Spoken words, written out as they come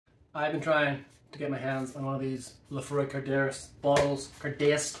I've been trying to get my hands on one of these Laphroaig Cairdeas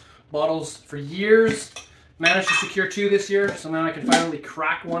bottles for years. Managed to secure 2 this year, so now I can finally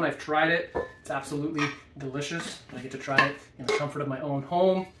crack one. I've tried it. It's absolutely delicious. I get to try it in the comfort of my own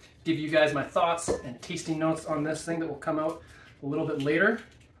home. Give you guys my thoughts and tasting notes on this thing that will come out a little bit later.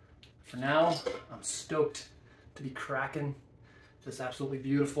 For now, I'm stoked to be cracking this absolutely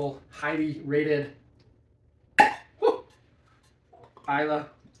beautiful, highly rated Islay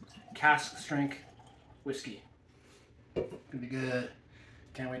cask strength whiskey. Gonna be good.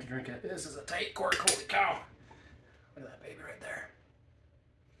 Can't wait to drink it. This is a tight cork, holy cow. Look at that baby right there.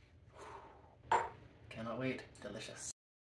 Cannot wait. Delicious.